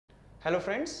Hello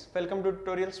friends, welcome to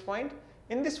Tutorials Point.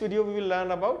 In this video we will learn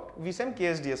about Vsam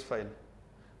Ksds file.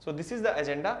 So this is the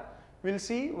agenda. We'll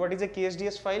see what is a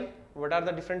Ksds file, what are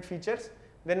the different features,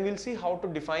 then we'll see how to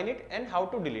define it and how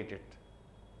to delete it.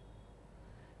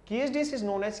 Ksds is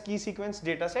known as key sequence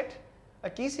dataset. A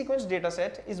key sequence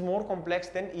dataset is more complex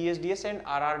than ESDS and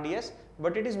RRDS,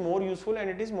 but it is more useful and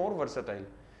it is more versatile.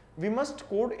 We must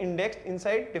code indexed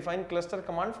inside define cluster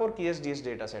command for Ksds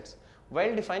datasets.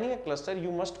 While defining a cluster,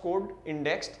 you must code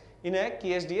indexed in a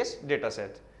Ksds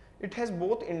dataset. It has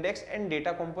both index and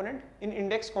data component. In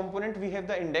index component, we have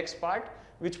the index part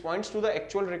which points to the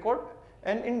actual record,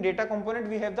 and in data component,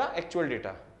 we have the actual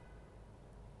data.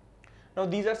 Now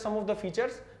these are some of the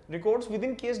features. Records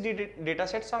within Ksds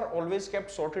datasets are always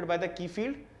kept sorted by the key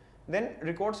field. Then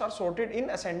records are sorted in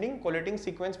ascending collating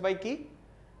sequence by key.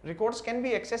 Records can be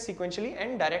accessed sequentially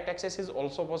and direct access is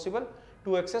also possible.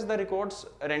 To access the records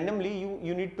randomly,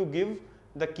 you need to give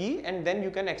the key and then you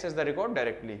can access the record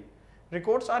directly.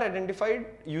 Records are identified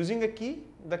using a key.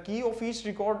 The key of each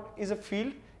record is a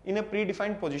field in a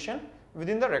predefined position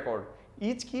within the record.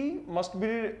 Each key must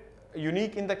be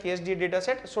unique in the Ksds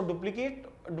dataset, so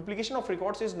duplication of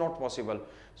records is not possible.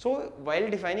 So while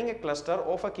defining a cluster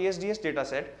of a Ksds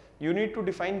dataset, you need to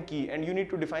define key and you need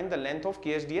to define the length of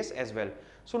Ksds as well.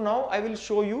 So now I will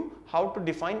show you how to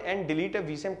define and delete a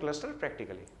Vsam cluster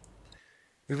practically.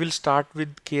 We will start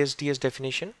with Ksds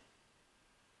definition.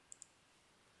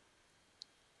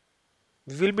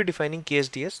 We will be defining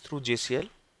Ksds through JCL.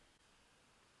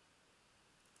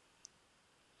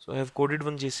 So I have coded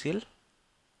one JCL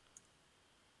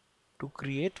to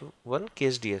create one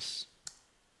Ksds.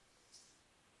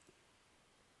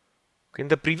 In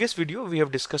the previous video, we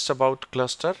have discussed about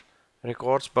cluster,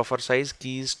 records, buffer size,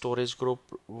 keys, storage group,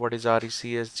 what is REC,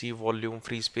 SG, volume,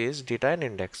 free space, data and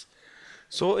index.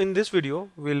 So in this video,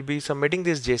 we will be submitting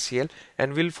this JCL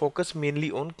and we will focus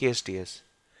mainly on Ksds.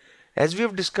 As we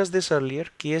have discussed this earlier,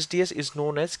 Ksds is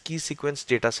known as key sequence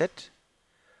dataset.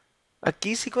 A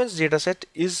key sequence dataset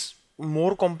is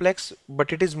more complex,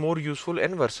 but it is more useful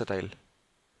and versatile.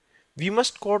 We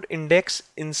must code index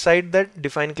inside that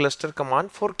define cluster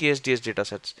command for Ksds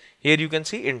datasets. Here you can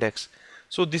see index.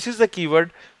 So this is the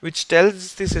keyword which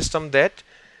tells the system that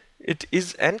it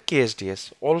is an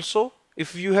Ksds. Also,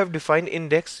 if you have defined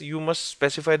index, you must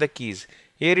specify the keys.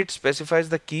 Here it specifies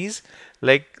the keys,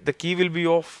 like the key will be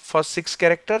of first 6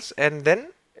 characters and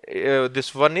then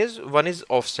this one is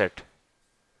offset.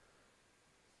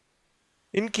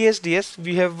 In Ksds,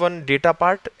 we have one data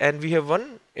part and we have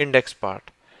one index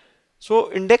part.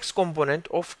 So index component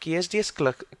of Ksds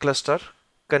cluster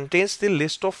contains the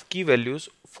list of key values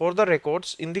for the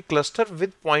records in the cluster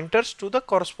with pointers to the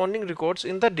corresponding records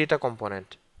in the data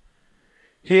component.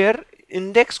 Here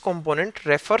index component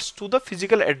refers to the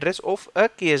physical address of a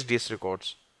Ksds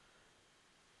records.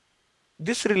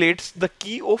 This relates the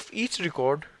key of each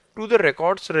record to the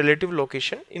record's relative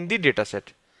location in the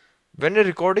dataset. When a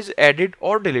record is added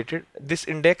or deleted, this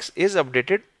index is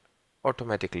updated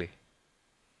automatically.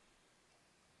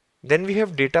 Then we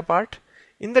have data part.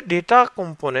 In the data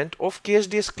component of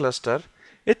Ksds cluster,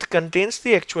 it contains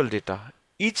the actual data.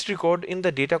 Each record in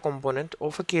the data component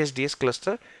of a Ksds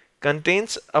cluster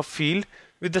contains a field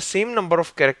with the same number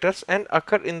of characters and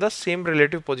occur in the same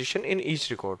relative position in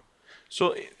each record.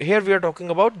 So here we are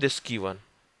talking about this key one,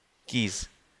 keys.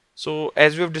 So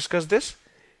as we have discussed this,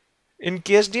 in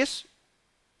Ksds,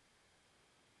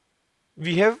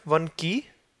 we have one key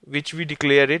which we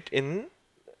declare it in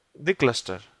the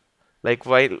cluster. Like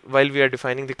while we are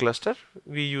defining the cluster,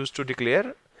 we used to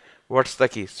declare what's the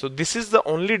key. So this is the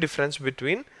only difference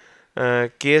between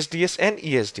Ksds and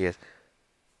ESDS.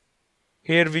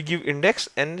 Here we give index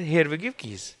and here we give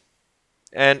keys.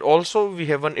 And also we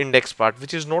have an index part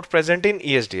which is not present in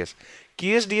ESDS.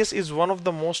 Ksds is one of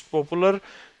the most popular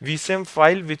Vsam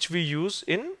file which we use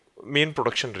in main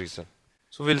production region.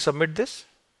 So we'll submit this.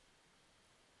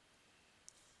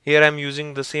 Here I am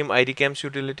using the same idcams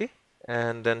utility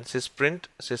and then sysprint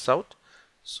sysout.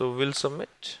 So we'll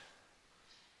submit.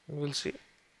 We'll see.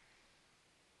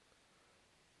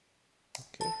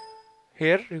 Okay.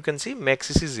 Here you can see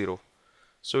maxis is 0.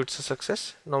 So it's a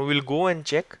success. Now we'll go and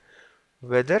check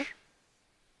whether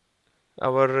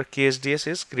our Ksds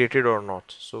is created or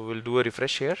not. So we'll do a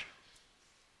refresh here.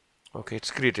 Okay,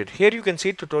 it's created. Here you can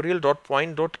see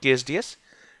tutorial.point.ksds,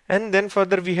 and then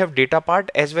further we have data part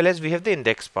as well as we have the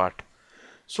index part.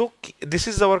 So this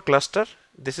is our cluster,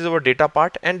 this is our data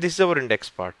part, and this is our index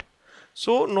part.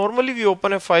 So normally we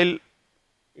open a file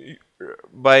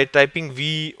by typing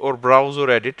V or browse or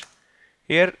edit.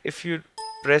 Here if you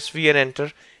press V and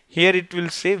enter, here it will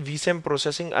say Vsam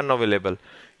processing unavailable.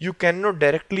 You cannot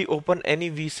directly open any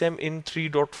Vsam in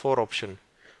 3.4 option.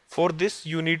 For this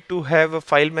you need to have a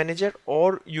file manager,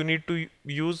 or you need to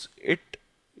use it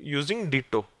using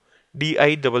Ditto,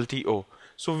 DITTO.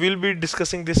 So we'll be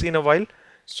discussing this in a while.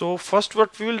 So first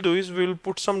what we will do is we will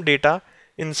put some data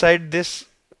inside this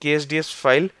Ksds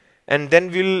file, and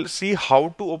then we'll see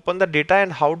how to open the data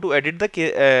and how to edit the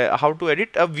how to edit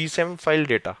a Vsam file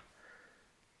data.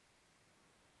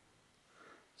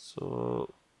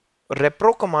 So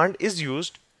repro command is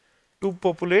used to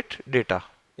populate data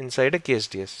inside a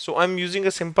Ksds. So I'm using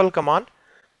a simple command.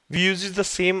 We use the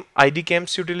same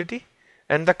idcamps utility,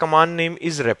 and the command name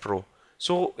is repro.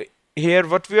 So here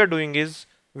what we are doing is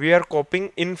we are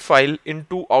copying in file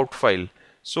into out file.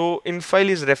 So in file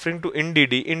is referring to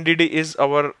indd. Indd is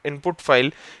our input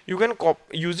file. You can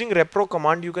using repro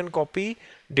command you can copy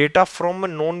data from a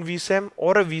non Vsam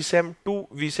or a Vsam to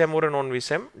Vsam or a non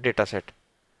Vsam dataset.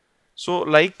 So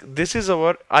like this is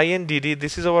our INDD,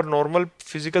 this is our normal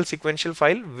physical sequential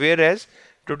file, whereas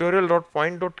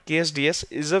tutorial.point.ksds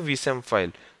is a Vsam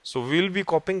file. So we will be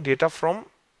copying data from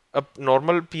a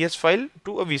normal PS file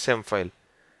to a Vsam file.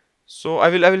 So I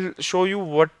will show you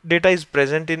what data is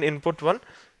present in input 1,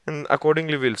 and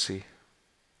accordingly we'll see.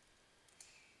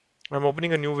 I'm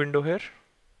opening a new window here.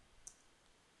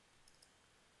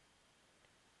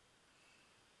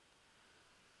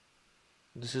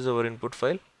 This is our input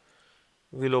file.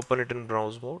 We'll open it in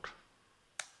browse mode.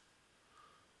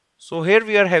 So here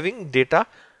we are having data.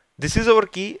 This is our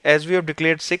key, as we have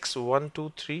declared 6, 1,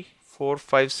 2, 3, 4,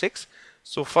 5, 6.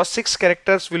 So first 6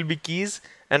 characters will be keys,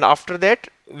 and after that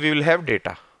we will have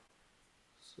data.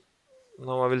 So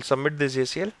now I will submit this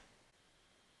ACL.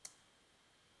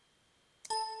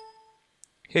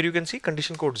 Here you can see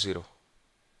condition code 0.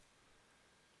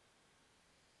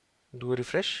 Do a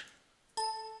refresh.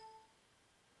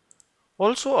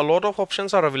 Also a lot of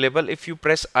options are available. If you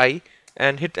press I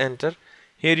and hit enter,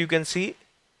 here you can see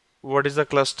what is the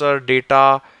cluster,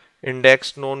 data,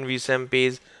 index, non Vsam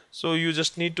page. So you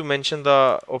just need to mention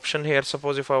the option here.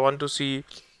 Suppose if I want to see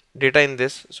data in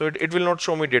this, so it will not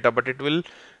show me data, but it will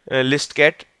list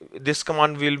cat. This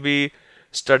command will be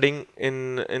studying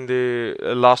in the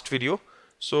last video.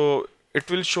 So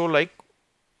it will show like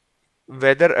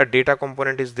whether a data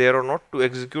component is there or not. To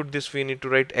execute this we need to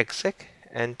write exec,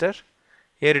 enter.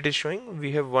 Here it is showing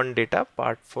we have one data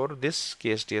part for this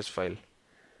Ksds file.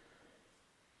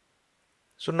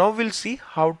 So now we'll see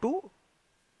how to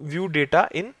view data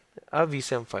in a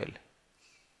Vsam file.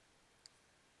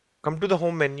 Come to the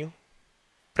home menu,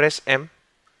 press M.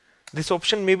 This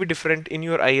option may be different in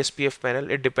your ISPF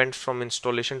panel. It depends from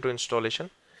installation to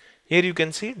installation. Here you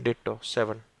can see Ditto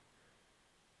 7.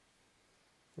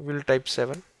 We'll type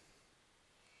 7.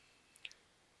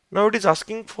 Now it is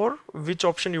asking for which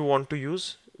option you want to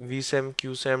use, Vsam,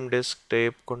 Qsam, disk,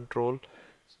 tape, control.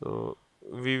 So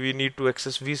we need to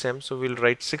access Vsam, so we'll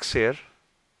write 6 here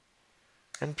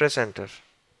and press enter.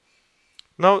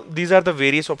 Now these are the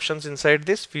various options inside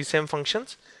this Vsam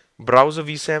functions: browse a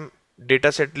Vsam,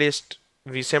 dataset list,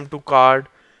 Vsam to card,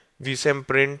 Vsam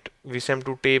print, Vsam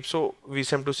to tape, so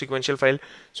Vsam to sequential file.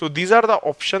 So these are the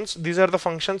options, these are the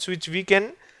functions which we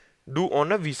can do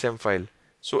on a Vsam file.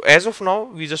 So as of now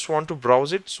we just want to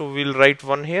browse it, so we'll write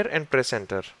 1 here and press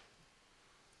enter.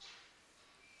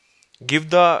 Give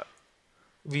the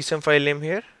Vsam file name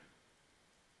here.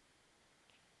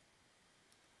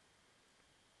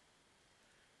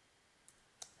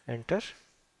 Enter.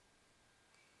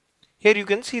 Here you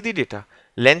can see the data.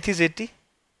 Length is 80,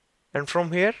 and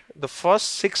from here the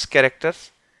first 6 characters,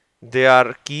 they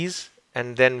are keys,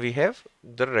 and then we have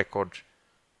the record.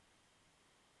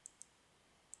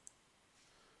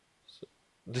 So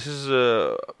this is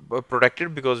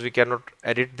protected because we cannot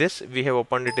edit this. We have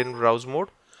opened it in browse mode.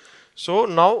 So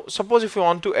now suppose if you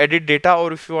want to edit data,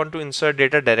 or if you want to insert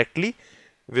data directly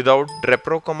without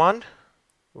repro command,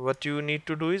 what you need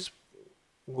to do is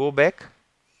go back,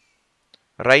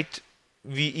 write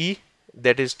VE,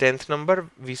 that is 10th number,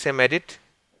 Vsam edit,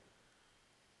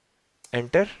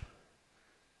 enter,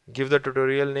 give the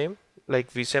tutorial name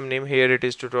like Vsam name. Here it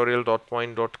is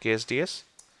tutorial.point.ksds,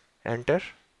 enter.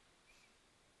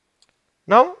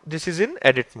 Now this is in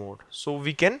edit mode, so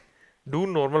we can do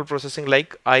normal processing,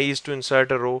 like I is to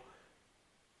insert a row.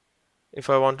 If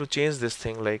I want to change this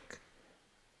thing, like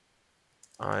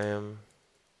I am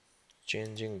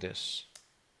changing this,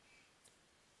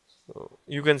 so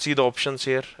you can see the options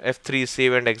here. F3 is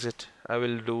save and exit. I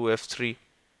will do F3,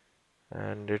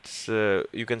 and it's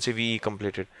you can see VE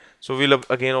completed. So we'll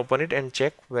again open it and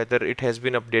check whether it has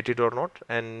been updated or not,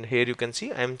 and here you can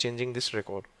see I am changing this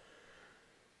record.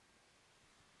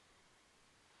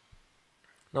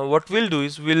 Now what we'll do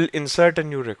is we'll insert a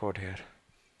new record here.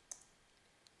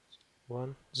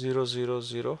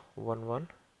 1000011.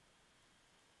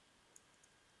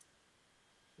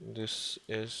 This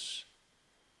is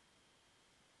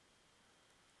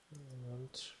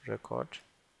month record.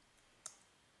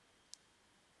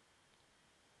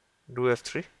 Do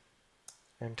F3,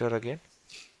 enter again.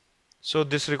 So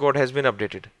this record has been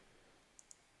updated.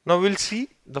 Now we'll see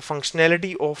the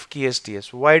functionality of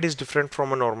Ksds, why it is different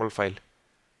from a normal file.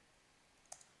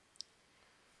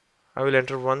 I will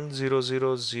enter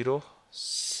 10000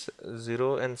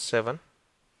 and 7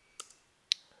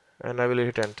 and I will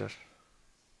hit enter.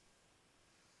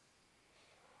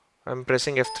 I'm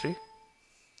pressing F3.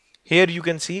 Here you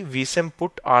can see Vsam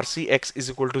put rcx is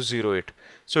equal to 08.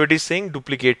 So it is saying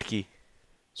duplicate key.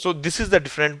 So this is the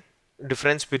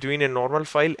difference between a normal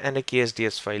file and a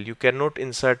Ksds file. You cannot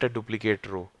insert a duplicate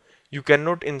row. You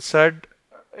cannot insert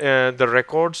the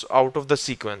records out of the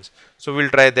sequence. So we'll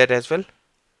try that as well.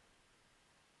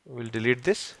 We'll delete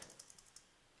this.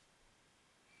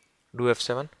 Do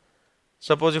F7.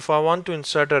 Suppose if I want to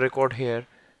insert a record here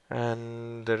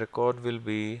and the record will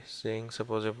be saying,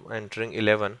 suppose I'm entering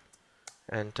 11,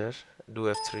 enter,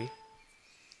 do F3.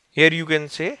 Here you can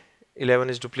say 11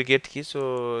 is duplicate key,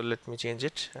 so let me change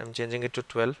it. I'm changing it to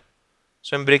 12.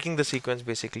 So I'm breaking the sequence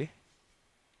basically.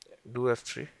 Do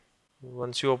F3.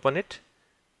 Once you open it,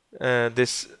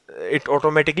 it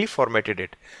automatically formatted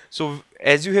it. So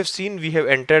as you have seen, we have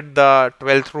entered the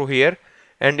 12th row here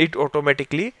and it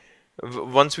automatically,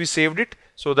 once we saved it,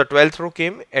 so the 12th row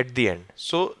came at the end.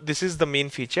 So this is the main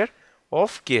feature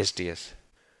of Ksds.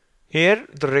 Here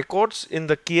the records in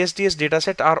the Ksds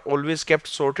dataset are always kept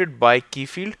sorted by key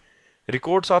field.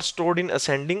 Records are stored in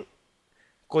ascending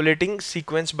collating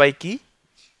sequence by key.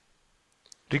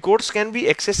 Records can be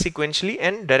accessed sequentially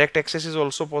and direct access is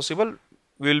also possible.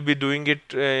 We'll be doing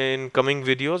it in coming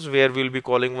videos where we'll be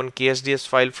calling one Ksds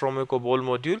file from a COBOL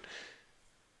module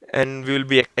and we will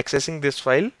be accessing this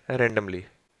file randomly.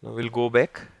 Now we'll go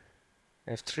back,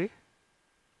 F3.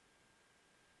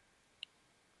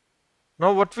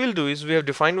 Now what we'll do is we have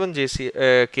defined one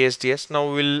Ksds.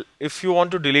 Now if you want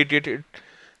to delete it,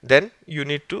 then you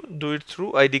need to do it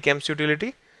through idcamps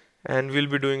utility and we'll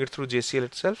be doing it through JCL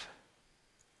itself.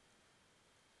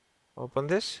 Open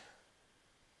this.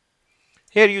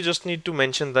 Here you just need to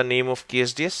mention the name of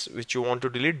Ksds which you want to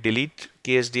delete. Delete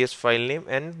Ksds file name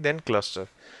and then cluster.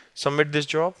 Submit this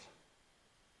job.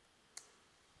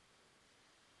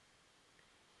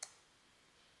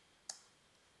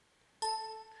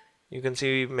 You can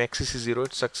see maxis is 0,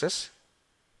 it's success.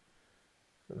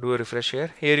 Do a refresh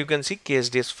here. Here you can see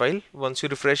Ksds file. Once you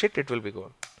refresh it, it will be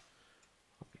gone.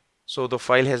 So the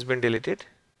file has been deleted.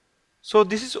 So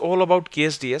this is all about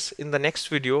Ksds. In the next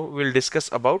video, we'll discuss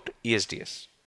about ESDS.